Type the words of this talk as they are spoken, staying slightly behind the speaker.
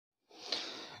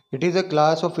It is a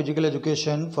class of physical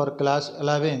education for class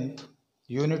 11th,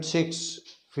 Unit 6,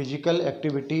 Physical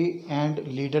Activity and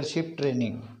Leadership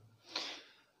Training.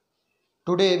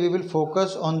 Today we will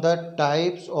focus on the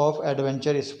types of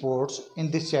adventure sports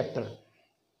in this chapter.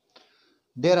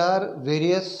 There are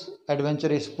various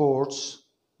adventure sports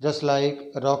just like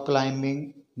rock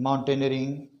climbing,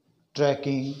 mountaineering,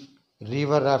 trekking,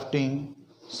 river rafting,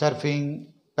 surfing,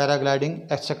 paragliding,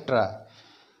 etc.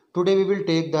 Today we will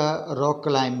take the rock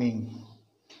climbing.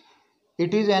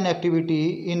 It is an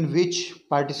activity in which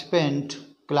participant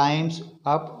climbs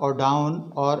up or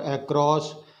down or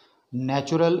across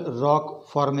natural rock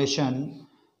formation.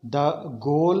 The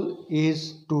goal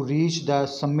is to reach the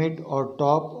summit or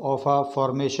top of a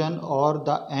formation or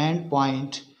the end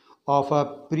point of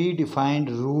a predefined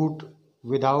route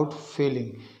without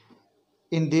failing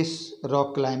in this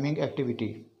rock climbing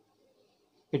activity.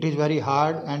 It is very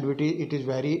hard and it is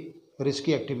very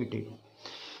risky activity.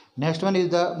 Next one is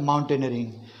the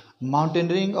mountaineering.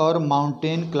 Mountaineering or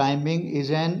mountain climbing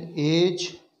is an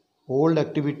age-old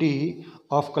activity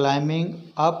of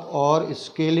climbing up or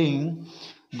scaling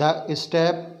the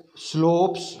steep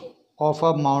slopes of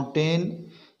a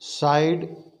mountain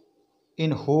side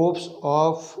in hopes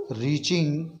of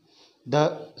reaching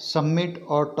the summit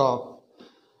or top.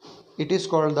 It is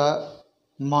called the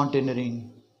mountaineering.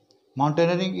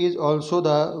 Mountaineering is also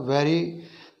the very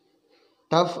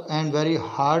tough and very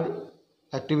hard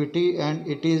activity, and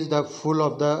it is the full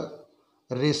of the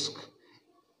risk.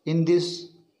 In this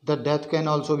the death can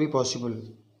also be possible.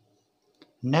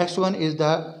 Next one is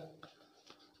the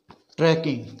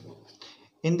trekking.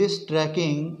 In this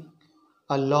trekking,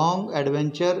 a long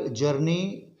adventure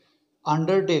journey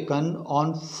undertaken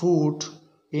on foot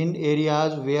in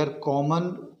areas where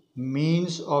common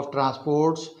means of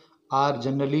transports are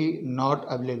generally not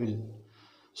available.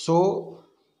 So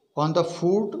on the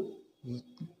foot,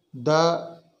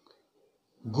 the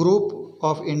group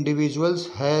of individuals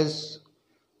has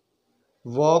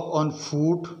walk on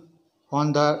foot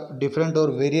on the different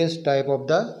or various type of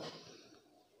the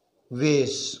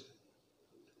ways.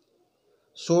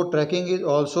 So trekking is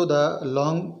also the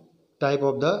long type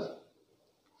of the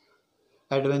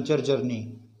adventure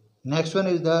journey. Next one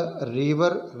is the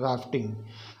river rafting.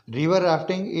 River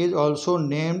rafting is also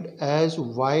named as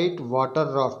white water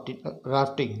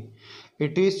rafting.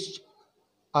 It is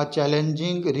a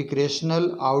challenging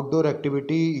recreational outdoor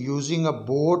activity using a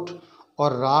boat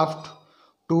or raft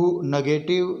to navigate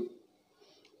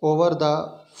over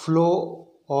the flow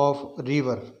of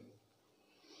river.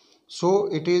 So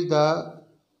it is the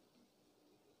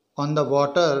on the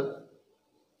water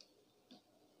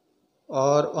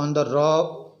or on the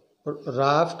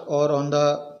raft or on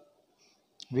the,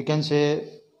 we can say,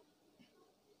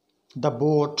 the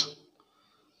boat.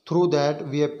 Through that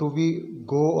we have to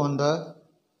go on the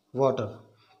water.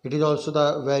 It is also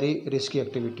the very risky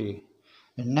activity.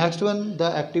 Next one, the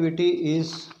activity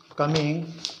is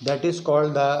coming, that is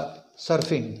called the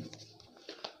surfing.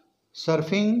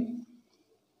 Surfing,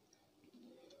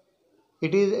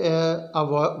 it is a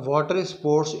water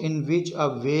sports in which a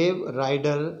wave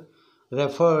rider,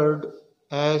 referred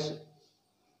as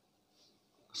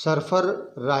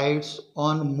surfer, rides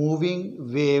on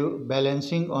moving wave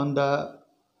balancing on the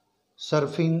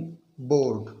surfing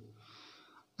board,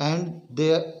 and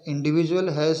the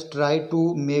individual has tried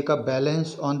to make a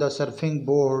balance on the surfing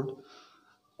board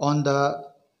on the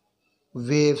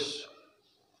waves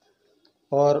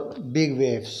or big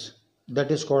waves.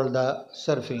 That is called the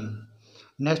surfing.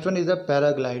 Next one is the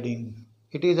paragliding.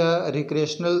 It is a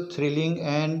recreational, thrilling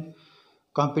and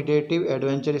competitive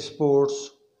adventure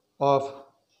sports of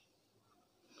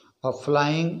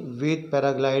flying with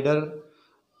paraglider.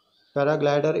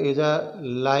 Paraglider is a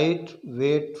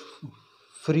lightweight,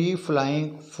 free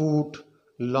flying foot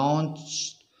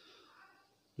launch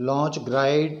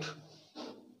glide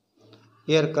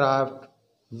aircraft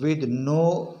with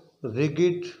no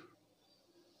rigid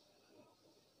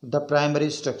the primary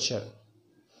structure.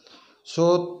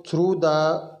 So through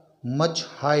the much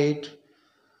height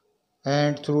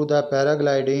and through the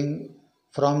paragliding,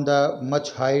 from the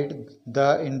much height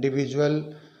the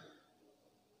individual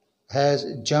has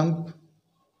jumped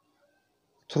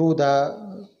through the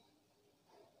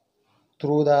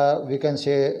we can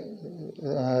say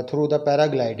through the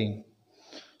paragliding.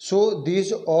 So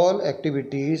these all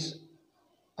activities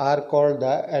are called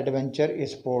the adventure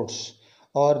sports,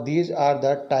 or these are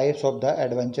the types of the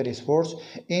adventure sports.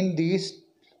 In these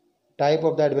type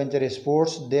of the adventure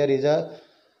sports there is a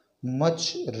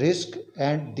much risk,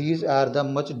 and these are the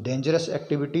much dangerous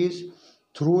activities.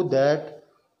 Through that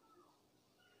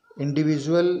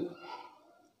individual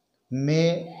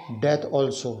may death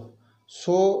also.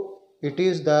 So it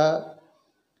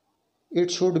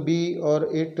should be,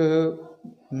 or it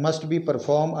must be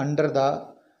performed under the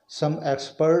some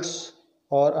experts,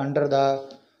 or under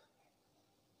the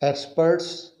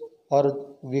experts,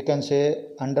 or we can say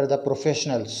under the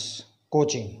professionals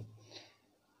coaching.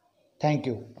 Thank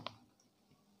you.